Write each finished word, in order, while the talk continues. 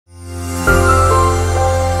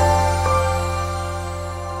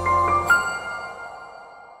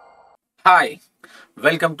Hi,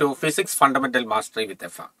 welcome to Physics Fundamental Mastery with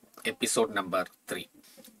FA, episode number 3.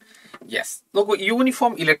 Yes നോക്കൂ,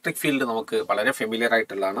 uniform electric field നമുക്ക് വളരെ familiar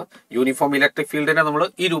ആയിട്ടുള്ളതാണ്. Uniform electric ഫീൽഡിനെ നമ്മൾ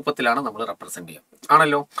ഈ രൂപത്തിലാണ് നമ്മൾ റെപ്രസെന്റ് ചെയ്യുക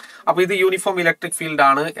ആണല്ലോ. അപ്പോൾ ഇത് യൂണിഫോം ഇലക്ട്രിക് ഫീൽഡ്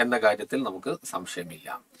ആണ് എന്ന കാര്യത്തിൽ നമുക്ക് സംശയമില്ല.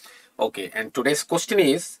 Okay, and today's question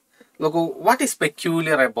is, നോക്കൂ, what is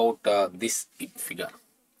peculiar about this figure?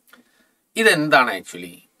 ഇതെന്താണ്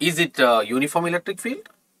actually? Is it uniform electric field?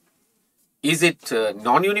 Is it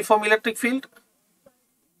non-uniform electric field?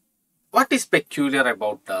 What is peculiar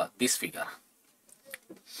about this figure?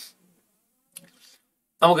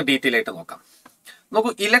 നമുക്ക് detail ആയിട്ട് നോക്കാം.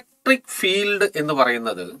 നോക്കൂ, ഇലക്ട്രിക് ഫീൽഡ് എന്ന്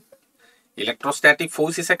പറയുന്നത് electrostatic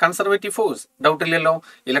force is A conservative force. Doubt ഇല്ലല്ലോ,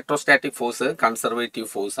 electrostatic force conservative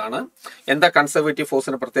force ആണ്. എന്താ conservative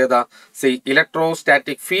ഫോഴ്സിന് പ്രത്യേകത? C,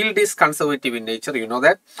 electrostatic field is conservative in nature, you know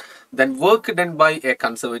that. Then work done by a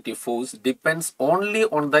conservative force depends only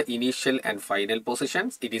on the initial and final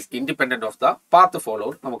positions. It is independent of the path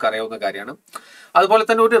followed. നമുക്കറിയാവുന്ന കാര്യമാണ്. അതുപോലെ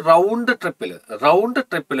തന്നെ ഒരു round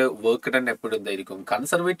ട്രിപ്പിൽ work done എപ്പോഴും എന്തായിരിക്കും?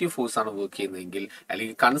 Conservative force ആണ് work ചെയ്യുന്നതെങ്കിൽ,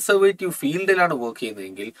 അല്ലെങ്കിൽ കൺസർവേറ്റീവ് ഫീൽഡിലാണ് വർക്ക്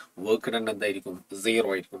ചെയ്യുന്നതെങ്കിൽ വർക്ക് ഡൺ എന്തായിരിക്കും? 0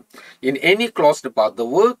 ആയിരിക്കും. In any closed path the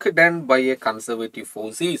work done by a conservative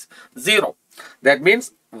force is 0. That means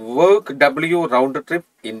work W round trip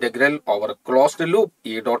integral over closed loop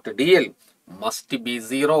E dot dl must be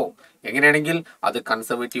 0. എങ്ങനെയാണെങ്കിൽ അത്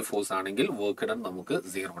conservative force ആണെങ്കിൽ work done നമുക്ക്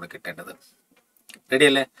 0 ആണ് കിട്ടേണ്ടത്. Ready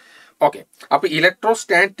അല്ലേ? Okay, അപ്പൊ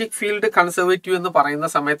electrostatic field conservative എന്ന് പറയുന്ന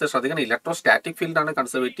സമയത്ത് ശ്രദ്ധിക്കണം, ഇലക്ട്രോസ്റ്റാറ്റിക് ഫീൽഡ് ആണ്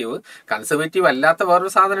കൺസർവേറ്റീവ് അല്ലാത്ത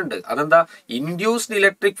വേറൊരു സാധനം ഉണ്ട്. അതെന്താ? ഇൻഡ്യൂസ്ഡ്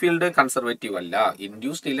ഇലക്ട്രിക് ഫീൽഡ് കൺസർവേറ്റീവ് അല്ല.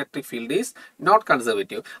 Induced electric field is not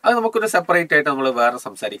conservative. അത് നമുക്കൊരു സെപ്പറേറ്റ് ആയിട്ട് നമ്മൾ വേറെ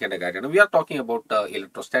സംസാരിക്കേണ്ട കാര്യമാണ്. V are talking about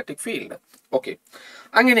electrostatic field. Okay,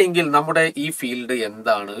 അങ്ങനെയെങ്കിൽ നമ്മുടെ ഈ ഫീൽഡ്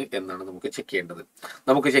എന്താണ് എന്നാണ് നമുക്ക് ചെക്ക് ചെയ്യേണ്ടത്.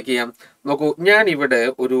 നമുക്ക് ചെക്ക് ചെയ്യാം. നോക്കൂ, ഞാൻ ഇവിടെ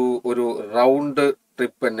ഒരു റൗണ്ട്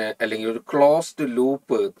ട്രിപ്പിന് അല്ലെങ്കിൽ ഒരു ക്ലോസ്ഡ്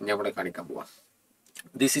ലൂപ്പ് ഞാൻ ഇവിടെ കാണിക്കാൻ പോവാം.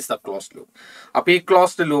 This is the closed loop. അപ്പൊ ഈ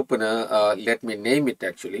ക്ലോസ്ഡ് ലൂപ്പിന് let me name it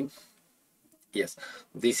actually. Yes,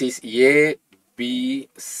 this is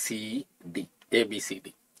ABCD.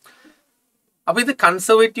 അപ്പൊ ഇത്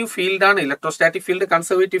കൺസർവേറ്റീവ് ഫീൽഡ് ആണ്. ഇലക്ട്രോസ്റ്റാറ്റിക് ഫീൽഡ്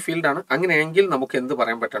കൺസർവേറ്റീവ് ഫീൽഡ് ആണ്. അങ്ങനെയെങ്കിൽ നമുക്ക് എന്ത്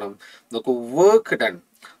പറയാൻ പറ്റണം? നോക്കൂ, വർക്ക് ഡൺ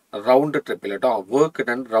റൗണ്ട് ട്രിപ്പിൽ കേട്ടോ, വർക്ക്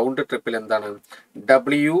ഡൺ റൗണ്ട് ട്രിപ്പിൽ എന്താണ്?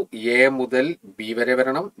 W A മുതൽ B വരെ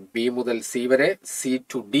വരണം, B മുതൽ C വരെ, C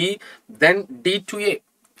to D, then D to A.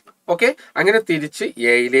 Okay, അങ്ങനെ തിരിച്ച്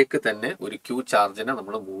എയിലേക്ക് തന്നെ ഒരു Q ചാർജിനെ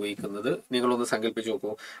നമ്മൾ മൂവ് ചെയ്യിക്കുന്നത് നിങ്ങളൊന്ന് സങ്കല്പിച്ച്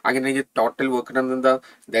നോക്കൂ. അങ്ങനെയെങ്കിൽ ടോട്ടൽ വർക്ക് ഡൺ എന്താ?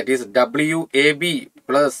 That is WAB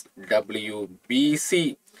plus WBC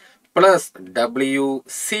plus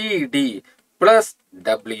WCD plus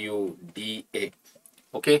WDA.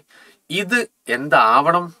 Okay, ഇത്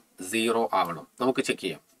എന്താവണം? 0 ആവണം. നമുക്ക് ചെക്ക്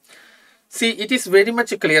ചെയ്യാം. C, it is very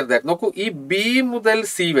much clear that, നോക്കൂ, ഈ B മുതൽ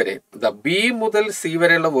C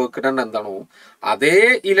വരെയുള്ള വർക്ക് ഡൺ എന്താണോ അതേ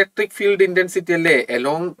ഇലക്ട്രിക് ഫീൽഡ് ഇന്റൻസിറ്റി അല്ലേ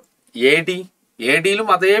എലോങ് ADയിലും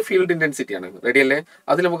അതേ ഫീൽഡ് ഇന്റൻസിറ്റി ആണ്. റെഡി അല്ലേ?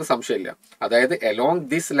 അതിൽ നമുക്ക് സംശയമില്ല. അതായത് എലോങ്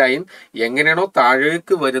ദിസ് ലൈൻ എങ്ങനെയാണോ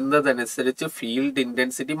താഴേക്ക് വരുന്നതനുസരിച്ച് ഫീൽഡ്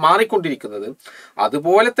ഇന്റൻസിറ്റി മാറിക്കൊണ്ടിരിക്കുന്നത്,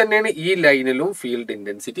 അതുപോലെ തന്നെയാണ് ഈ ലൈനിലും ഫീൽഡ്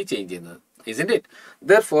ഇന്റൻസിറ്റി ചേഞ്ച് ചെയ്യുന്നത്. Isn't it?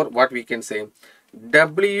 Therefore, what we can say,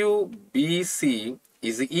 WBC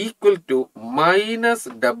is equal to minus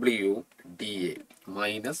WDA.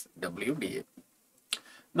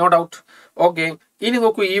 No doubt. Okay. ഇനി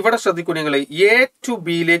നോക്കൂ, ഇവിടെ ശ്രദ്ധിക്കൂ നിങ്ങൾ, A to B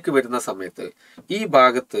ലേക്ക് വരുന്ന സമയത്ത് ഈ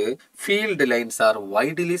ഭാഗത്ത് field lines are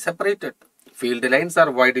widely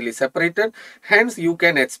separated. Hence, you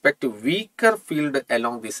can expect weaker field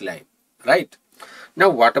along this line. Right? Now,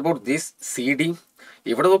 what about this CD?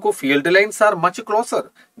 ഇവിടെ നോക്കൂ, field lines are much closer.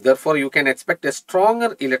 Therefore, you can expect a stronger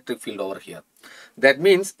electric field over here. That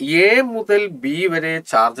means A മുതൽ B വരെ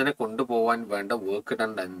ചാർജിനെ കൊണ്ടുപോകാൻ വേണ്ട work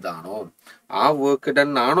done എന്താണോ ആ work done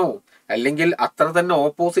ആണോ, അല്ലെങ്കിൽ അത്ര തന്നെ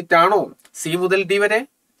ഓപ്പോസിറ്റ് ആണോ C മുതൽ D വരെ?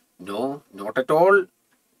 No, not at all.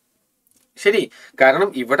 ശരി, കാരണം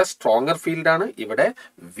ഇവിടെ സ്ട്രോങ്ങർ ഫീൽഡ് ആണ്, ഇവിടെ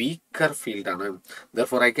വീക്കർ ഫീൽഡ് ആണ്.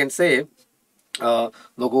 Therefore, I can say,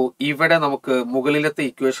 നോക്കൂ, ഇവിടെ നമുക്ക് മുകളിലത്തെ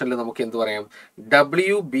ഇക്വേഷനിൽ നമുക്ക് എന്ത് പറയാം?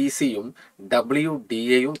 WBCയും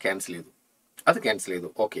WDAയും ക്യാൻസൽ ചെയ്തു.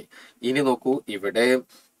 ഓക്കെ, ഇനി നോക്കൂ, ഇവിടെ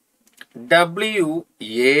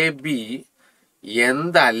WAB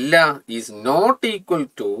എന്തല്ല, is not equal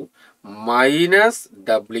to minus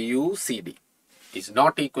WCD.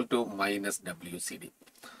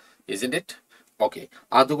 Isn't it? Okay,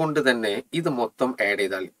 അതുകൊണ്ട് തന്നെ ഇത് മൊത്തം ആഡ്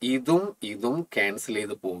ചെയ്താൽ ഇതും ക്യാൻസൽ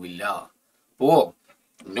ചെയ്ത് പോവില്ല.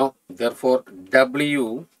 No. Therefore,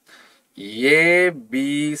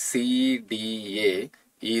 WABCDA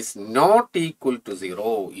is not equal to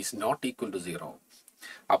 0.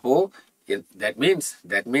 അപ്പോ that means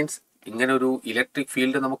ഇങ്ങനെ ഒരു ഇലക്ട്രിക്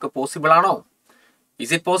ഫീൽഡ് നമുക്ക് പോസിബിൾ ആണോ?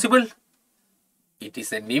 Is it possible? It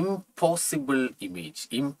is N impossible image,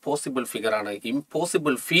 impossible figure ആണ്,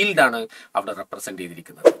 ഇംപോസിബിൾ ഫീൽഡാണ് അവിടെ റെപ്രസെന്റ്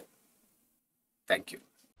ചെയ്തിരിക്കുന്നത്. Thank you.